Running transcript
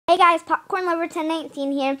guys, Popcorn Lover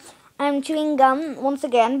 1019 here. I'm chewing gum once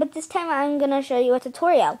again, but this time I'm going to show you a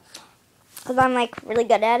tutorial. Because I'm like really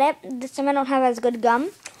good at it. This time I don't have as good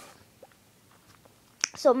gum.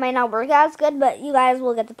 So it might not work as good, but you guys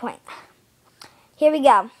will get the point. Here we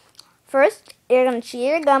go. First, you're going to chew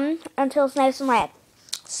your gum until it's nice and wet.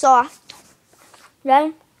 Soft.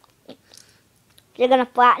 Then, you're going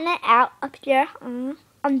to flatten it out up here on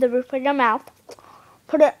the roof of your mouth.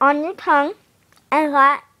 Put it on your tongue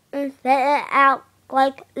and spit it out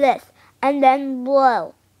like this. And then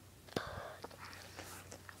blow.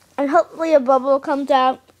 And hopefully a bubble comes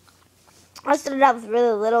out. I started out with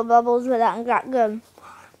really little bubbles, but that got good.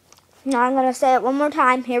 Now I'm going to say it one more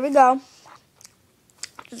time. Here we go.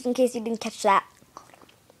 Just in case you didn't catch that.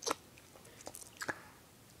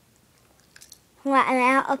 Flatten it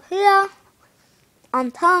out up here.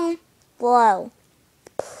 On tongue. Blow.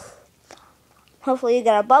 Hopefully you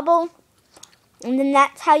get a bubble. And then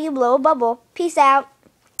that's how you blow a bubble. Peace out.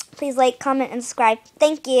 Please like, comment, and subscribe.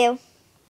 Thank you.